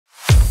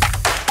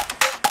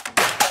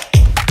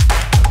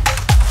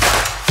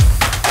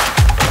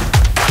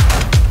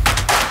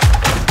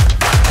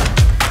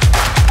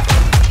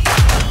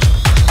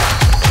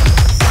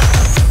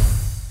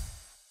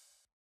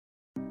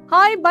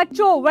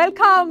बच्चों,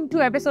 welcome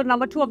to episode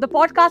number 2 of the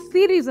podcast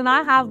series, and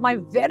I have my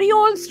very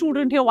old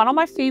student here, one of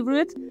my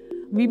favorites.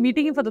 We're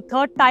meeting him for the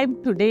third time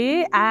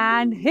today,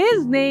 and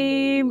his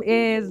name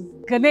is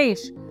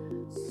Ganesh.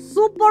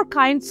 Super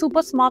kind,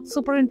 super smart,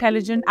 super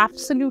intelligent,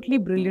 absolutely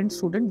brilliant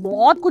student.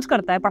 बहुत कुछ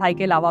करता है पढ़ाई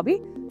के अलावा भी.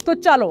 तो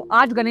चलो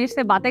आज गणेश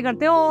से बातें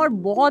करते हैं और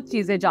बहुत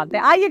चीजें जानते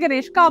हैं. आइए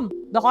Ganesh, come.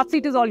 The hot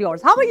seat is all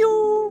yours. How are you?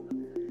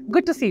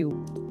 Good to see you.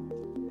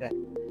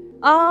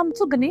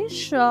 So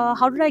Ganesh,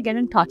 how did I get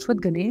in touch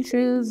with Ganesh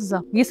is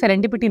ये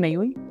serendipity नहीं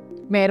हुई,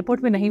 मैं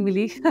एयरपोर्ट में नहीं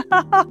मिली.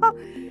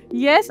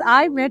 Yes,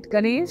 I met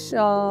Ganesh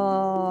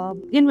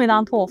in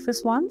Vedanto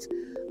office once.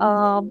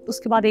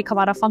 उसके बाद एक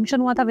हमारा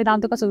फंक्शन हुआ था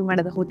वेदांतो का, so we met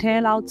at the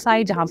hotel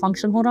outside जहाँ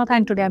फंक्शन हो रहा था,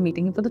 and today I'm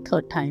meeting him for the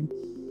third time.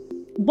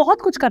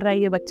 बहुत कुछ कर रहा है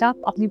ये बच्चा,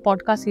 अपनी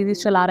पॉडकास्ट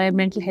सीरीज चला रहा है,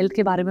 मेंटल हेल्थ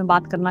के बारे में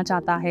बात करना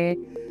चाहता है,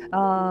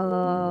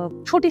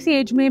 छोटी सी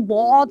एज में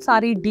बहुत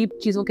सारी डीप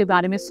चीज़ों के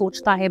बारे में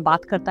सोचता है,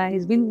 बात करता है.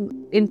 He's been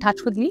in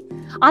touch with me.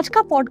 आज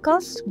का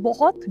पॉडकास्ट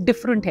बहुत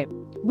डिफरेंट है.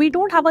 We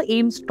don't have a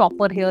AIMS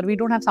topper here. We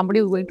don't have somebody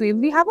who's going to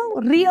AIMS. We have a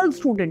real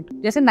student.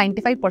 जैसे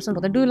 95%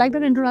 होता है. Do you like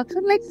that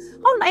introduction? Like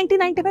how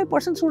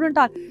 90-95% student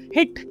are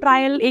hit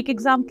trial. एक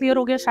exam clear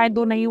हो गया, शायद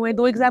 2 नहीं हुए.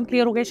 2 exam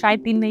clear हो गए,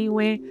 शायद 3 नहीं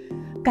हुए.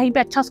 कहीं पे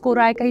अच्छा स्कोर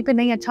आया, कहीं पे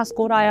नहीं अच्छा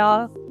स्कोर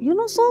आया. You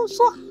know, so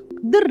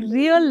the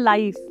real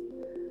life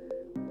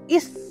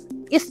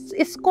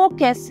इसको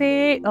कैसे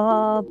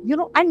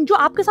एंड जो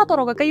आपके साथ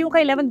होगा, कईयों का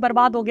 11th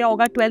बर्बाद हो गया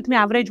होगा, 12th में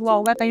एवरेज हुआ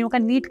होगा, कईयों का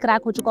नीट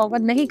क्रैक हो चुका होगा,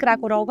 नहीं क्रैक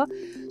हो रहा होगा.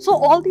 So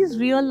all these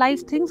real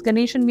life things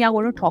Ganesh and me are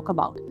going to talk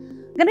about.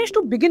 Ganesh,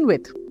 to begin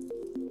with,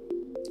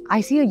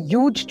 I see a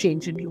huge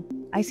change in you.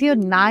 I see a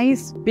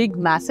nice, big,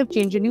 massive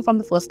change in you from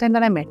the first time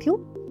that I met you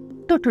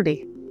to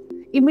today.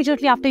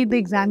 Immediately after the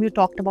exam, you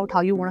talked about how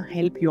you want to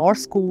help your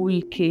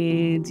school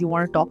kids, you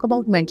want to talk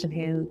about mental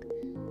health.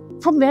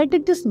 From where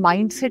did this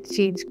mindset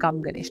change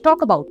come, Ganesh?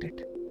 Talk about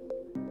it.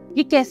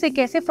 ये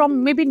कैसे from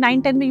maybe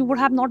 9-10 में you would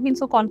have not been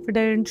so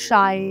confident,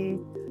 shy,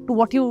 to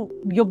what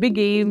your big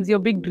aims, your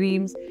big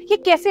dreams. ये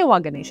कैसे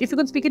हुआ, Ganesh? If you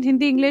can speak in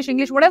Hindi,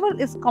 English, whatever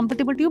is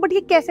comfortable to you, but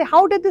ये कैसे?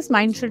 How did this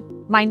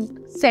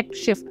mindset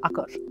shift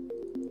occur?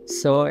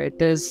 So it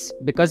is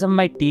because of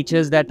my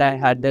teachers that I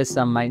had this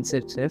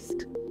mindset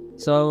shift.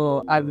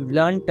 So I've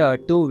learned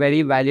 2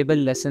 very valuable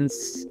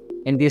lessons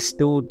in these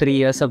 2-3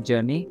 years of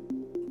journey.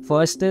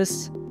 First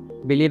is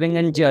believing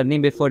in journey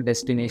before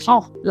destination.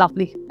 Oh,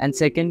 lovely. And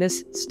second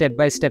is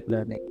step-by-step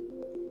learning.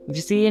 If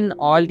you see in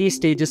all these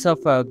stages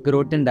of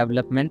growth and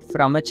development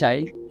from a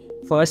child,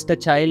 first a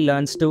child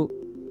learns to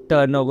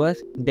turn over,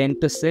 then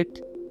to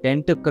sit,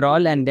 then to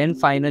crawl, and then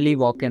finally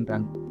walk and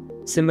run.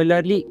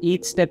 Similarly,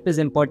 each step is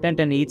important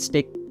and each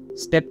step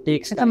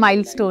takes time. It's a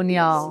milestone,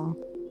 yeah.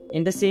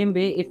 In the same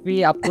way, if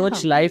we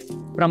approach life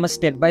from a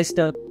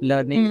step-by-step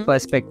learning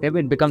perspective,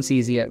 it becomes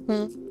easier.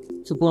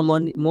 So for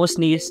most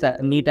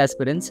NEET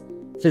aspirants,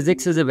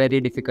 physics is a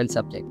very difficult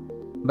subject.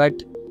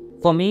 But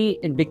for me,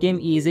 it became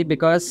easy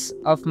because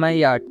of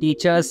my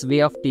teacher's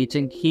way of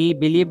teaching. He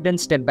believed in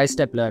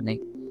step-by-step learning.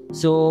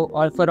 So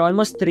for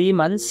almost 3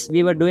 months,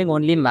 we were doing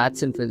only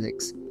maths and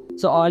physics.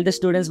 So all the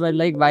students were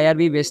like, why are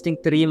we wasting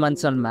 3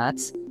 months on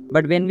maths?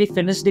 But when we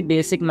finished the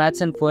basic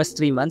maths in first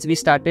 3 months, we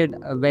started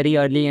very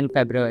early in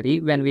February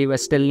when we were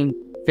still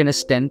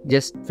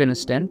just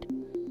finished 10th.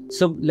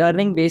 So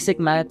learning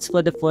basic maths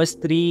for the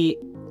first 3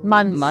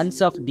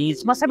 months of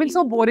these must have been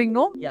so boring,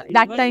 no? Yeah,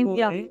 that time, boring.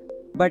 Yeah.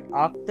 But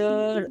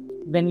after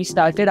when we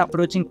started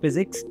approaching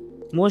physics,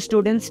 most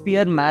students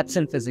fear maths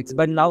and physics.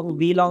 But now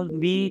we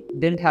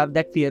didn't have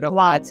that fear of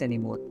maths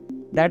anymore.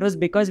 That was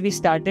because we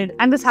started.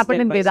 And this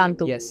happened in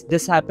Vedanto. Yes,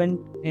 this happened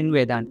in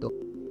Vedanto.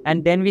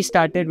 And then we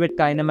started with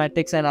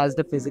kinematics and as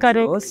the physics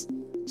goes.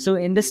 So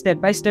in the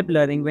step-by-step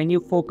learning, when you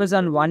focus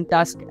on one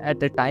task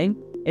at a time,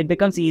 it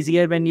becomes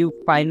easier when you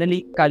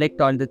finally collect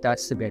all the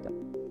tasks together.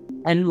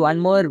 And one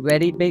more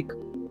very big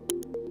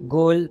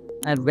goal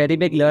and very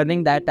big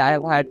learning that I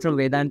have had from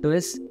Vedanto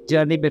is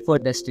journey before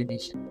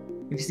destination.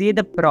 If you see,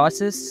 the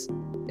process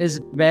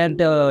is where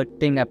the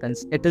thing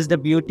happens. It is the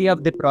beauty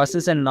of the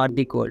process and not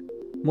the goal.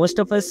 Most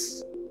of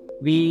us,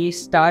 we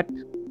start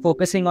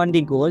focusing on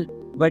the goal,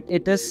 but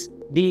it is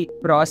the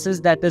process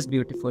that is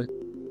beautiful.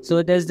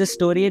 So there's this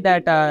story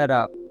that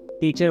our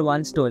teacher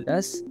once told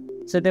us.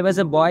 So there was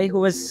a boy who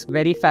was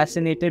very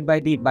fascinated by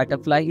the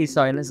butterfly he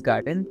saw in his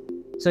garden.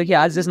 So he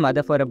asked his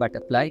mother for a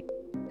butterfly.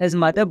 His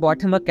mother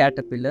bought him a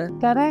caterpillar.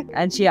 Correct.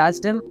 And she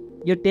asked him,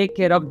 you take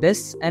care of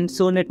this and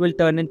soon it will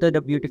turn into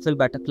the beautiful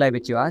butterfly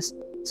which you asked.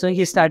 So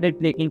he started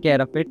taking care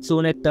of it.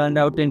 Soon it turned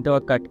out into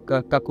a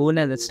cocoon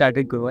and it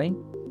started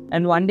growing.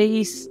 And one day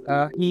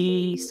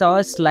he saw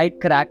a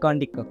slight crack on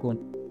the cocoon.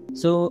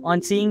 So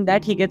on seeing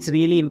that, he gets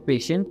really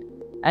impatient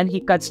and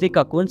he cuts the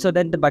cocoon so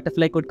that the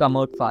butterfly could come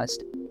out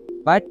fast.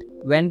 But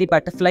when the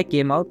butterfly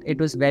came out, it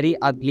was very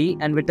ugly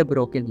and with a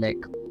broken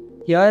leg.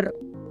 Here,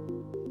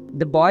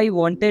 the boy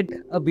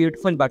wanted a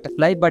beautiful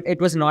butterfly, but it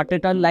was not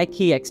at all like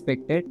he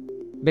expected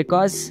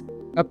because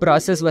a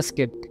process was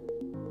skipped.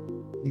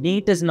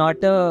 NEET is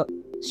not a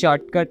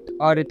shortcut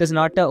or it is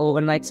not an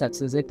overnight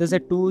success. It is a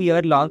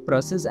 2-year long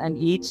process and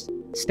each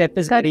step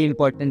is very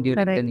important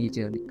during the NEET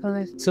journey.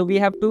 Correct. So we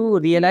have to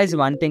realize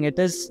one thing, it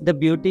is the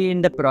beauty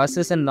in the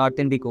process and not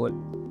in the goal.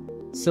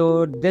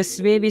 So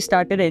this way we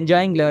started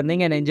enjoying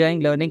learning and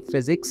enjoying learning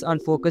physics on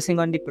focusing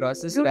on the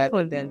process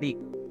rather than the...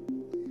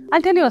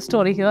 I'll tell you a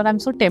story here. I'm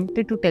so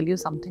tempted to tell you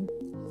something.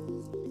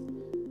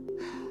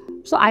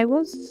 So I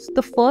was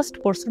the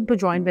first person to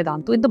join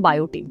Vedanta in the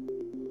bio team.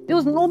 There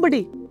was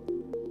nobody.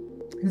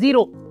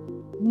 Zero.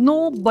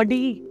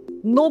 Nobody.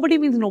 Nobody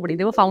means nobody.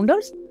 They were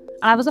founders.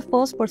 And I was the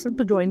first person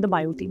to join the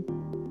bio team.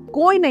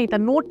 Koi nahi tha.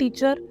 No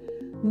teacher.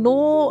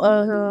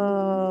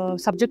 No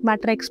subject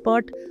matter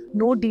expert.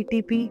 No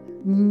DTP.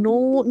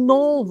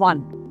 No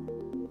one.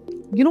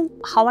 You know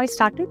how I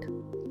started?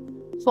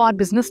 So our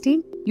business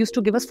team used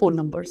to give us phone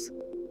numbers.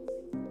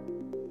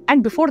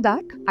 And before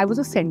that, I was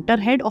a center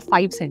head of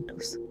 5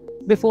 centers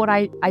before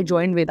I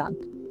joined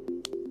Vedanta.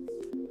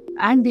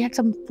 And we had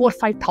some 4,000 or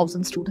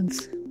 5,000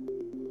 students.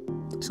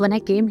 So when I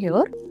came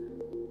here,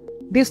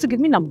 they used to give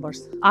me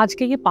numbers. आज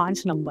के ये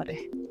 5 number है.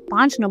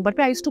 5 number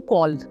पे I used to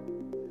call.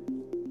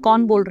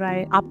 कौन बोल रहा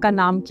है? आपका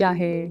नाम क्या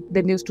है?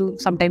 Then they used to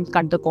sometimes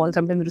cut the call,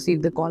 sometimes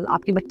receive the call.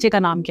 आपके बच्चे का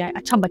नाम क्या है?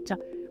 अच्छा बच्चा.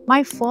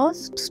 My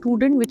first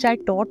student which I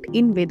taught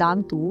in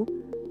Vedantu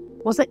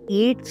was an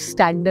 8th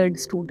standard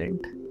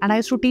student. And I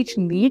used to teach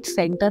NEET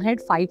center head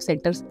 5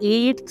 centers.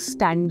 8th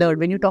standard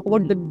when you talk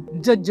about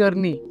the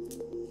journey.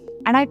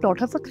 And I taught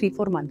her for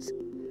 3-4 months.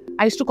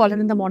 I used to call her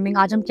in the morning,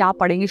 आज हम क्या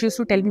पढ़ेंगे? She used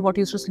to tell me what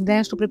she used to sing. Then I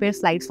used to prepare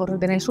slides for her.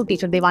 Then I used to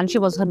teach her. Devanshi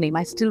was her name.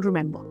 I still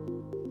remember.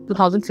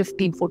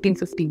 2015,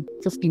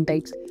 15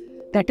 types.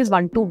 That is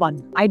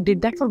 1-to-1. I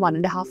did that for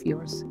 1.5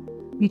 years.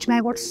 Which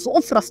I got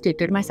so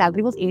frustrated. My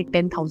salary was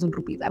 8,000-10,000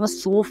 rupees. I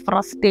was so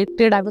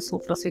frustrated. I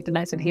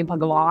said, hey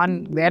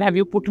Bhagavan, where have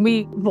you put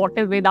me? What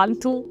is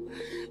Vedantu?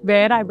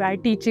 Where am I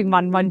teaching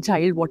one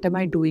child? What am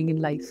I doing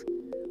in life?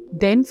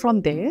 Then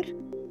from there,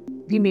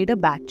 we made a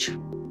batch.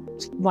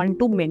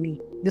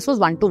 1-to-many. This was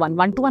 1-to-1.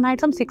 1-to-1, I had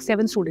some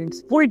 6-7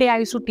 students. Full day I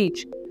used to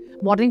teach.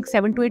 Morning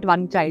 7 to 8,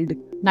 one child.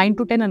 9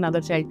 to 10,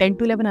 another child. 10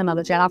 to 11,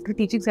 another child. After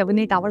teaching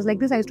 7-8 hours like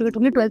this, I used to get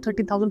only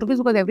 12,000-13,000 rupees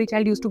because every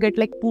child used to get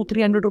like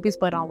 200-300 rupees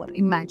per hour.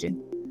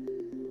 Imagine.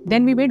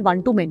 Then we made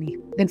 1-to-many.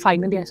 Then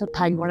finally I said,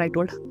 thank God, I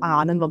told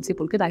Anand Vamsi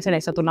Pulkit. I said,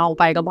 ऐसा तो ना हो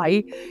पाएगा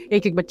भाई.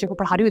 एक बच्चे को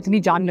पढ़ा रही हूँ, इतनी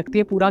जान लगती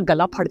है, पूरा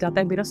गला फट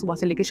जाता है मेरा सुबह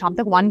से लेके शाम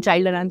तक. One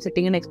child and I'm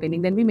sitting and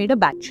explaining. Then we made a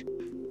batch.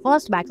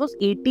 First batch was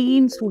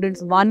 18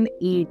 students,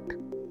 1-8.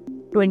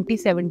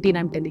 2017,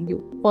 I'm telling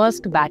you.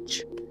 First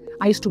batch.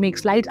 I used to make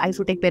slides. I used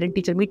to take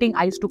parent-teacher meeting.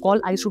 I used to call.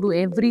 I used to do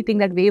everything.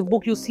 That wave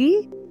book you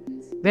see,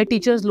 where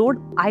teachers load.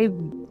 I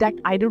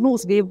don't know,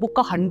 wave book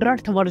ka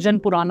 100th version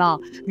purana.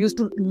 We used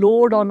to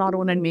load on our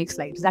own and make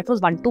slides. That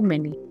was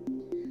 1-to-many.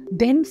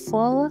 Then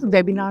first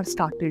webinar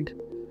started.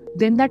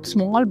 Then that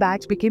small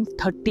batch became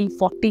 30,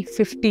 40,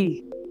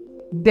 50.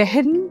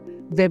 Then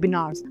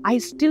webinars. I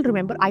still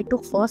remember I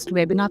took first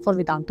webinar for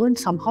Vedantu and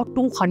somehow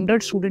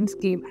 200 students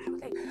came. I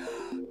was like,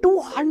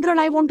 200,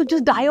 I want to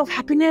just die of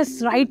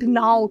happiness right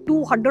now.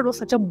 200 was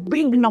such a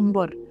big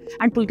number.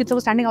 And Pulkit sir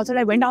was standing outside.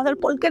 I went out and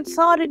Pulkit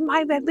sir, in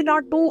my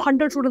webinar,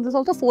 200 students. This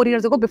was also 4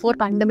 years ago, before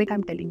pandemic,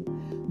 I'm telling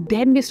you.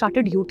 Then we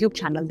started YouTube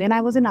channel. Then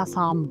I was in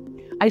Assam.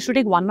 I used to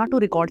take 1 or 2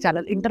 record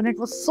channel. Internet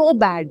was so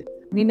bad.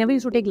 We never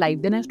used to take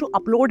live. Then I used to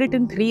upload it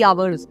in 3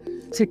 hours.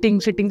 Sitting.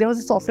 There was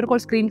a software called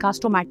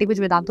Screencast-O-Matic which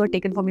Vedanta had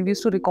taken for me. We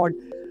used to record.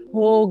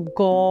 Oh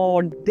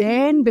God.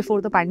 Then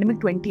before the pandemic,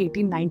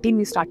 2018-19,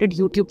 we started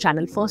YouTube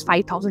channel. First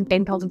 5,000,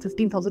 10,000,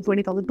 15,000,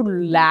 20,000 to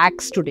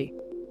lakhs today.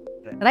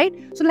 Right?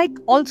 So like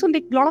also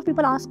like a lot of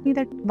people ask me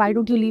that why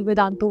don't you leave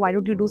Vedanta? Why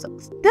don't you do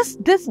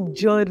this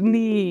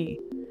journey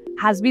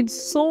has been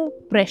so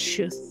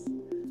precious,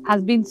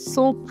 has been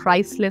so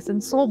priceless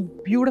and so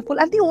beautiful.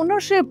 And the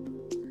ownership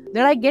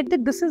that I get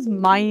that this is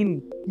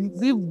mine.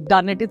 We've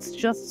done it. It's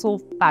just so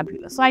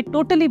fabulous. So I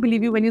totally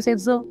believe you when you say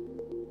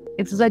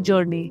it's a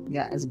journey.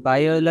 Yeah, as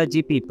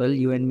biology people,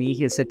 you and me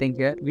here sitting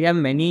here, we have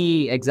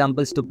many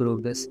examples to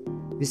prove this.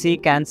 You see,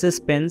 cancer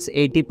spends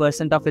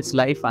 80% of its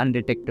life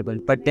undetectable,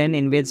 but then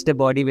invades the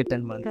body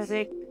within months.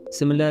 Correct.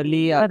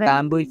 Similarly,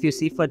 bamboo, if you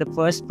see, for the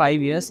first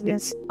 5 years,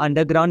 it's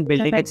underground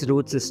building its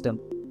root system.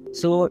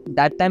 So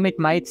that time it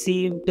might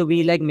seem to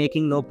be like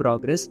making no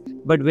progress,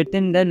 but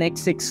within the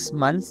next 6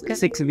 months,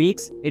 6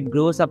 weeks, it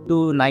grows up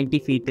to 90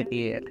 feet in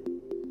the air.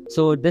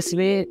 So this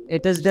way,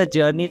 it is the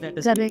journey that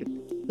is... Correct.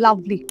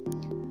 Lovely.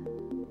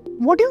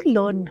 What do you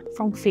learn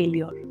from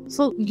failure?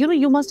 So,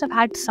 you must have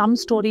had some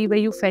story where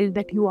you felt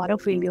that you are a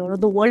failure, or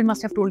the world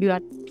must have told you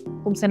that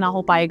tumse na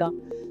ho paega.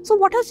 So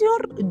what has your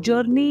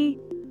journey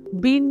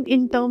been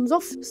in terms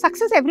of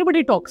success?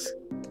 Everybody talks.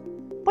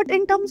 But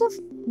in terms of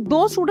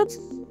those students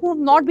who have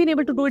not been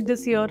able to do it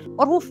this year,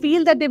 or who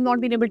feel that they've not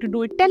been able to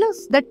do it, tell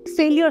us that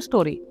failure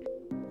story.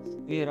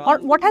 Or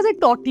what has it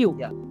taught you?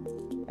 Yeah.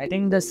 I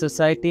think the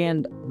society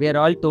and we are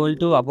all told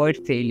to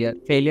avoid failure.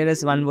 Failure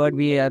is one word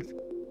we are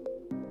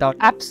taught.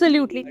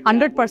 Absolutely.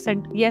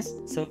 100%. Yes.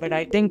 So, but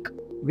I think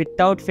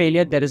without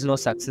failure, there is no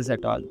success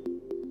at all.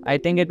 I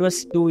think it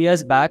was 2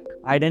 years back,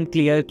 I didn't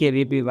clear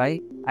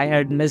KVPY. I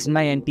had missed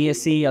my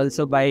NTSC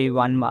also by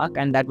 1 mark,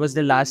 and that was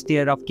the last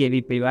year of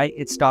KVPY.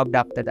 It stopped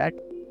after that.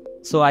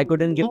 So I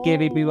couldn't give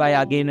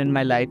KVPY again in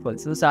my life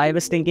also. So I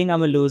was thinking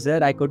I'm a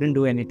loser. I couldn't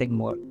do anything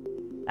more.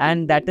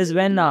 And that is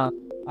when our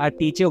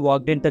teacher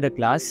walked into the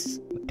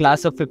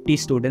class of 50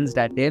 students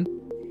that day.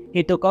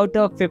 He took out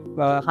a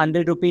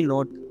 100 rupee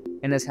note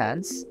in his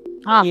hands.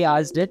 He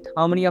asked it,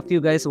 how many of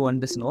you guys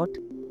want this note?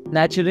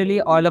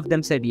 Naturally, all of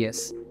them said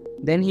yes.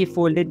 Then he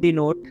folded the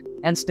note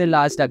and still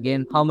asked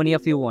again, how many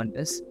of you want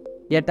this?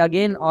 Yet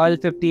again, all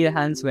 50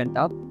 hands went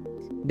up.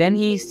 Then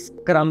he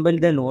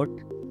crumbled the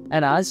note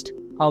and asked,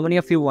 how many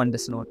of you want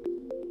this note?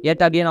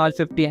 Yet again, all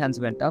 50 hands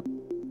went up.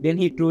 Then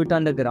he threw it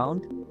on the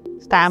ground,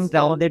 stamped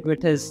it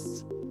with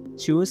his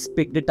shoes,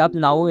 picked it up.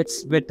 Now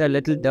it's with a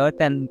little dirt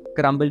and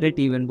crumbled it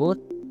even more.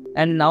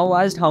 And now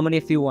asked, how many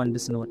of you want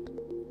this note?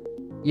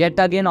 Yet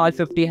again, all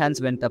 50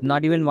 hands went up.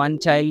 Not even one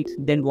child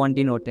didn't want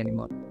the note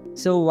anymore.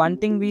 So one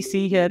thing we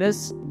see here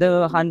is the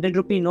 100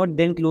 rupee note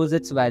didn't lose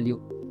its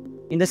value.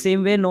 In the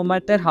same way, no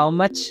matter how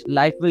much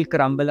life will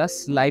crumble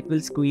us, life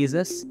will squeeze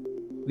us,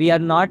 we are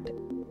not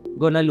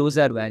gonna lose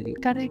our value.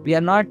 Correct. We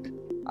are not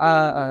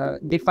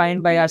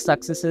defined by our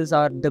successes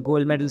or the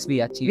gold medals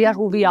we achieve. We are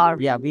who we are.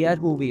 Yeah, we are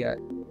who we are.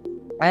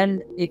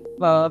 And if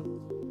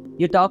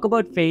you talk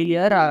about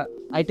failure,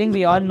 I think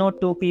we all know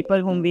two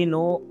people whom we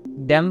know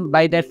them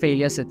by their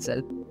failures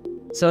itself.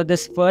 So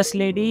this first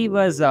lady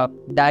was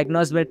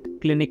diagnosed with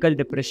clinical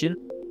depression.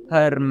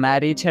 Her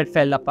marriage had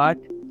fell apart.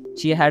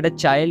 She had a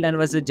child and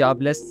was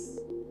jobless.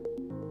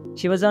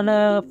 She was on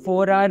a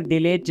 4-hour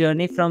delayed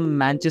journey from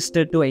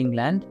Manchester to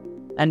England.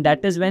 And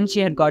that is when she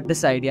had got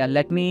this idea.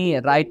 Let me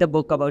write a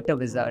book about a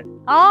wizard.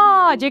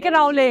 J.K.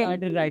 Rowling. I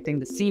started writing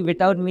this. See,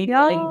 without me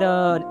telling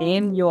the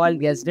name, you all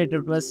guessed it.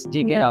 It was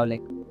J.K.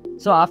 Rowling.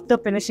 So after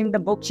finishing the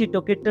book, she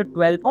took it to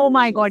 12. Oh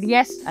my God,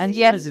 yes. And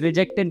she was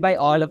rejected by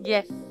all of them.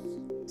 Yes.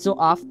 So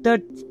after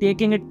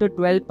taking it to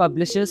 12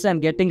 publishers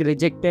and getting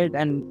rejected,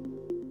 and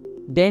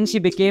then she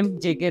became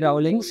J.K.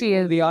 Rowling. Who she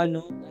is. We all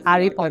know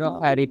Harry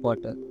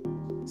Potter.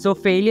 So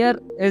failure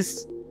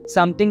is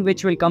something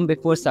which will come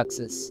before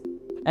success.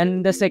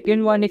 And the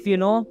second one, if you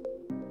know,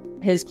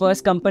 his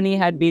first company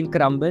had been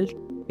crumbled.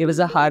 He was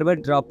a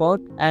Harvard dropout,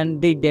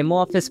 and the demo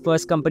of his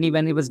first company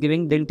when he was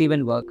giving didn't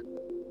even work.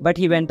 But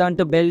he went on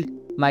to build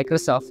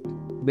Microsoft,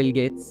 Bill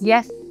Gates.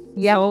 Yes.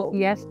 Yeah. So,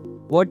 yes.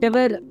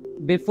 Whatever,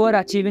 before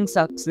achieving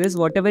success,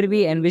 whatever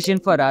we envision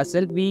for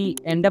ourselves, we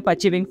end up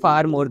achieving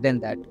far more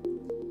than that.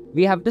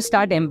 We have to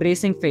start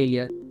embracing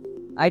failure.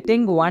 I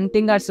think one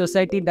thing our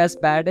society does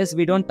bad is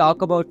we don't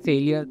talk about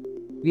failure.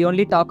 We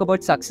only talk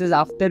about success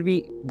after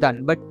we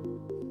done. But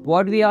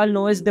what we all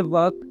know is the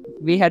work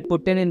we had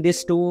put in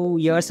these 2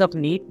 years of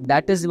NEET.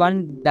 That is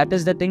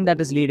the thing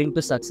that is leading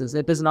to success.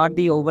 It is not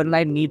the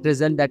overnight NEET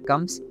result that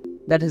comes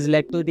that has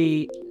led to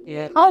the...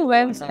 How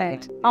well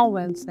said. How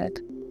well said.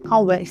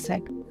 How well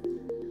said.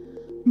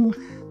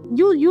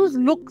 You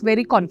look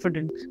very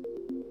confident.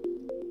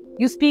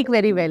 You speak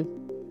very well.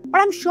 But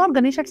I'm sure,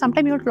 Ganesh, at some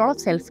time you had a lot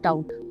of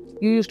self-doubt.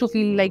 You used to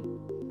feel like,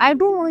 I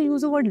don't want to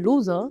use the word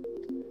loser.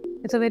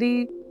 It's a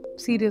very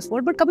serious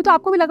word. But kabhi to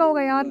aapko bhi laga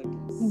hoga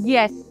yaar.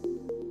 Yes.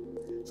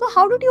 So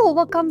how did you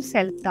overcome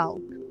self-doubt?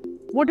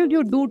 What did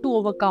you do to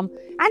overcome?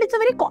 And it's a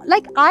very,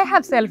 like, I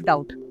have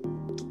self-doubt.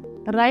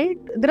 Right?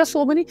 There are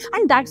so many.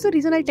 And that's the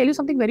reason, I'll tell you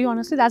something very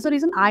honestly. That's the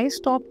reason I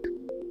stopped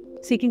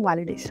seeking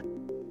validation.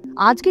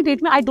 आज की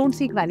date में I don't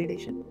seek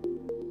validation.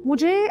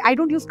 I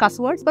don't use cuss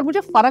words, पर मुझे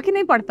फर्क ही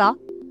नहीं पड़ता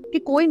कि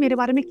कोई मेरे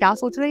बारे में क्या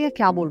सोच रहा है या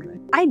क्या बोल रहा है.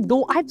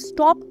 I've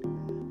stopped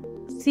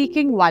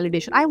seeking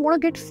validation. I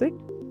want to get fit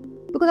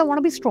because I want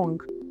to be strong.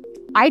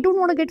 I don't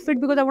want to get fit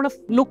because I want to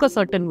look a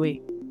certain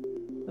way.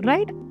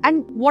 Right?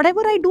 And whatever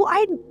I do,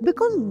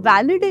 because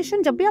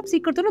validation, जब भी आप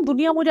सीख करते हो ना,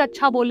 दुनिया मुझे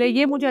अच्छा बोले,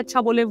 ये मुझे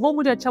अच्छा बोले, वो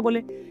मुझे अच्छा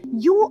बोले,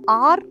 you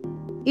are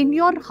in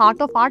your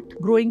heart of heart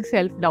growing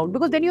self-doubt,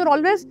 because then you're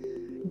always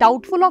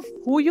doubtful of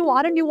who you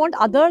are and you want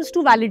others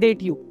to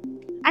validate you.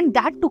 And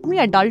that took me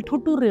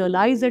adulthood to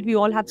realize that we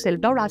all have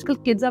self-doubt.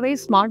 Aajkal kids are very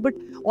smart, but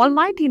all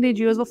my teenage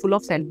years were full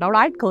of self-doubt.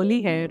 I had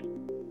curly hair.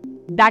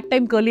 That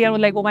time curly hair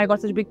was like, oh my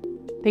God, such a big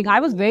thing. I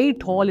was very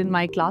tall in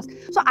my class.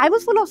 So I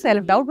was full of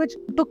self-doubt, which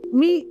took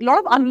me a lot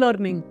of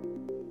unlearning.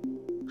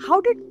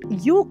 How did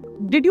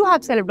you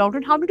have self-doubt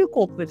and how did you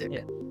cope with it?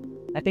 Yeah.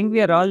 I think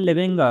we are all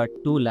living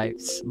 2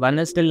 lives. One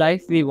is the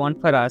life we want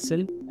for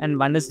ourselves, and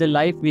one is the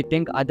life we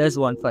think others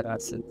want for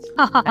ourselves.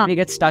 And we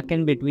get stuck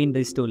in between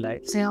these 2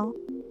 lives. Yeah.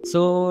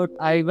 So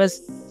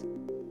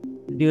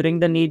during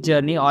the NEET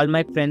journey, all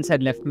my friends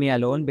had left me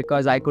alone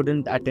because I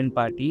couldn't attend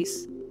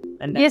parties.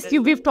 And yes,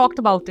 we've talked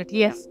about it.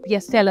 Yes,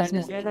 yes, tell us.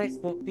 And then I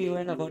spoke to you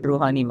about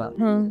Rohani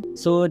ma'am.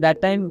 So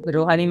that time,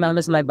 Rohani ma'am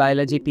is my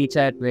biology teacher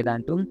at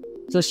Vedantum.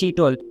 So she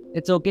told,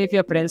 it's okay if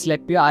your friends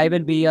left you, I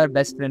will be your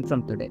best friend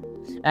from today.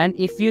 And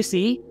if you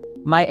see,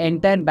 my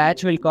entire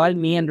batch will call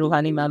me and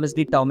Rohani ma'am as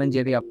the Tom and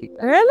Jerry of the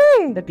class.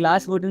 Really? The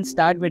class wouldn't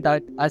start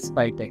without us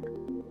fighting.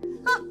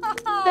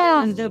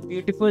 And the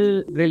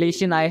beautiful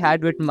relation I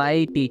had with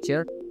my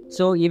teacher.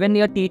 So even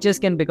your teachers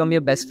can become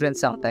your best friends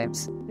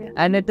sometimes. Yeah.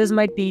 And it is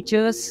my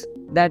teachers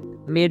that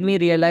made me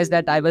realize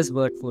that I was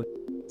worthful.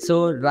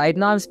 So right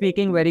now I'm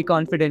speaking very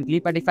confidently,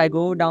 but if I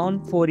go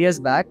down 4 years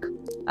back,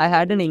 I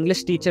had an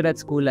English teacher at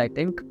school, I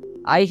think.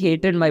 I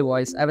hated my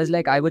voice. I was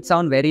like, I would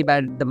sound very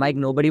bad at the mic.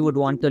 Nobody would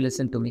want to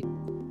listen to me.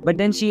 But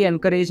then she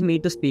encouraged me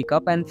to speak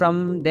up. And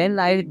from then,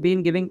 I've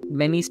been giving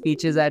many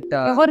speeches at...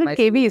 you were in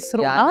KV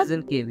ISRO, Yeah, I was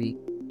in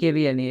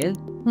KV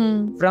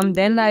NEL. From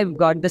then, I've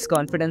got this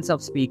confidence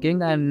of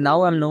speaking. And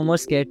now I'm no more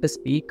scared to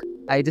speak.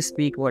 I just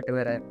speak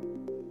whatever I am.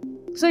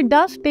 So it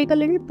does take a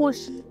little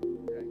push.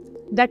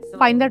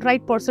 Find that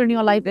right person in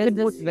your life. There's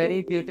this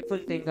very beautiful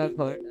thing I've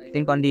heard, I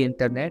think, on the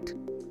internet.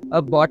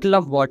 A bottle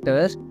of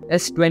water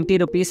is 20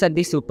 rupees at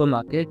the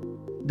supermarket.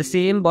 The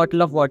same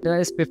bottle of water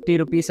is 50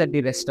 rupees at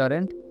the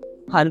restaurant,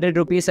 100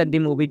 rupees at the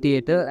movie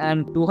theater,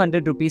 and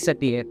 200 rupees at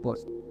the airport.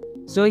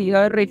 So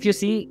here, if you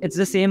see, it's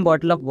the same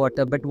bottle of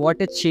water, but what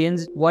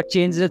changes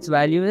its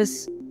value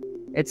is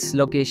its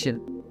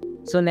location.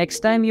 So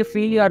next time you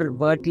feel you're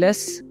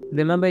worthless,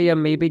 remember you're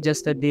maybe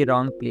just at the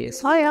wrong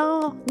place. Oh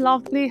yeah,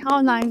 lovely, how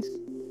nice.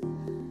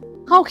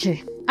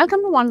 Okay, I'll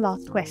come to one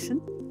last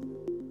question.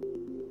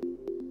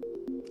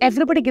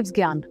 Everybody gives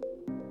gyan,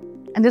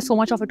 and there's so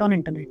much of it on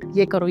internet.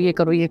 Ye karo, ye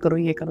karo, ye karo,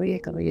 ye karo, ye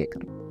karo, ye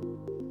karo.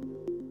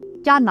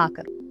 Kya na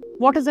karo?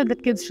 What is it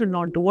that kids should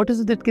not do? What is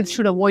it that kids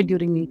should avoid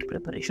during NEET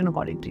preparation,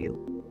 according to you?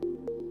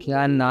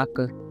 Kya na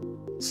kar?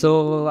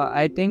 So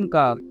I think,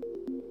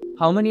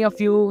 how many of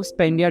you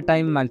spend your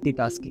time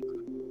multitasking?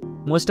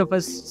 Most of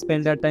us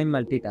spend our time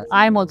multitasking.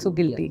 I'm also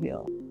guilty here.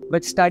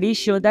 But studies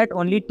show that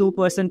only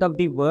 2% of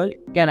the world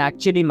can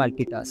actually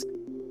multitask.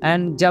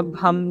 And जब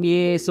हम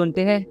ये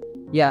सुनते हैं,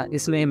 yeah,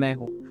 इसमें मैं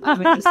हूँ. I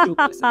mean, it's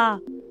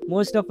 2%.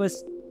 Most of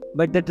us.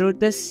 But the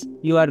truth is,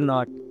 you are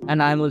not.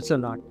 And I'm also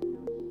not.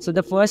 So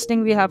the first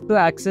thing we have to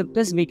accept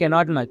is we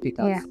cannot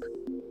multitask. Yeah.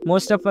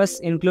 Most of us,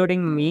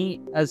 including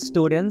me as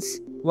students,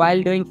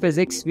 while doing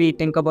physics, we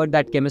think about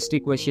that chemistry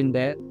question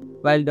there.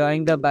 While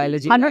doing the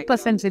biology,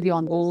 100% with you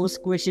on this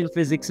question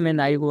physics mein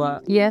nahi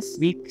hua. Yes.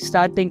 We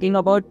start thinking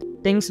about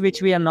things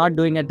which we are not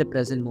doing at the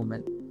present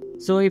moment.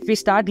 So if we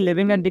start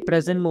living at the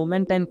present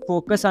moment and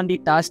focus on the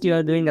task you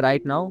are doing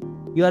right now,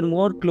 you are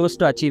more close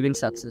to achieving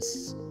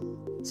success.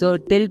 So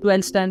till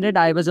 12th standard,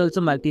 I was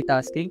also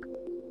multitasking.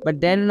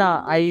 But then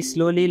I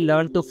slowly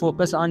learned to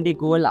focus on the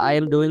goal I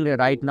am doing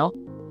right now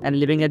and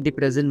living at the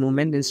present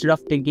moment instead of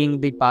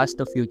thinking the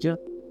past or future.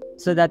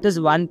 So that is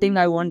one thing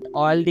I want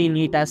all the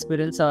NEET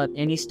aspirants or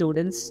any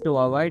students to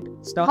avoid.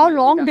 How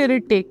long did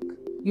it take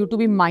you to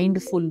be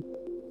mindful?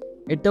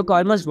 It took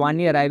almost 1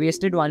 year. I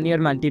wasted 1 year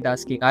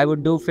multitasking. I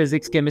would do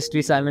physics,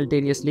 chemistry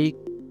simultaneously.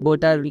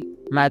 Both are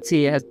maths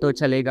hi hai to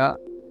chalega.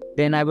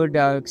 Then I would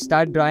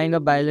start drawing a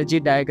biology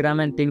diagram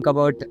and think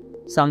about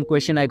some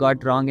question I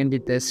got wrong in the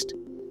test.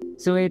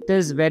 So it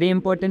is very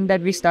important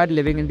that we start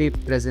living in the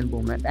present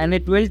moment. And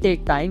it will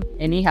take time.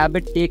 Any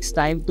habit takes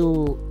time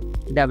to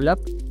develop.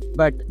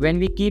 But when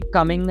we keep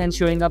coming and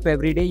showing up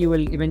every day, you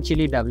will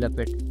eventually develop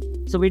it.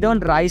 So we don't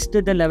rise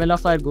to the level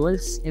of our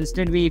goals.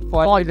 Instead, we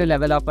fall to the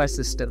level of our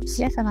systems.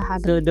 Yes, and a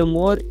habit. So the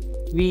more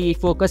we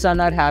focus on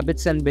our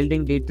habits and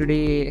building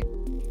day-to-day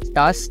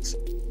tasks,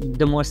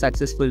 the more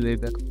successful we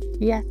become.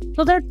 Yeah.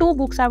 So there are 2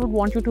 books I would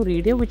want you to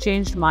read here which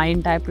changed my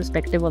entire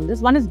perspective on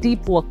this. One is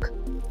Deep Work.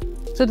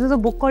 So there's a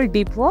book called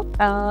Deep Work.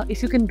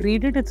 If you can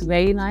read it, it's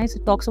very nice.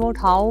 It talks about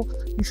how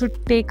you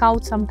should take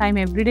out some time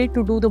every day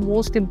to do the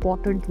most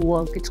important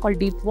work. It's called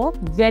Deep Work.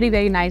 Very,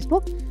 very nice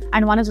book.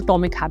 And one is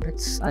Atomic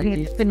Habits.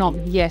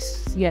 Phenomenal.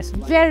 Yes.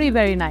 Very,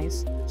 very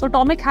nice. So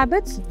Atomic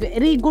Habits,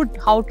 very good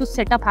how to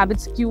set up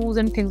habits, cues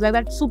and things like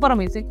that. Super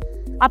amazing.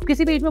 आप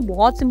किसी page में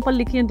बहुत simple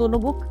लिखी हैं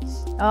दोनों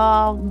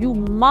book. You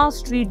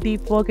must read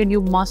Deep Work and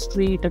you must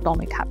read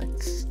Atomic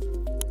Habits.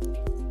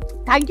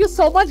 Thank you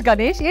so much,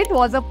 Ganesh. It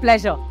was a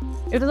pleasure.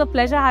 It was a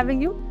pleasure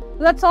having you.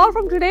 So that's all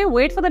from today.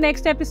 Wait for the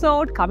next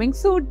episode. Coming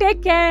soon.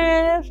 Take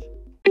care.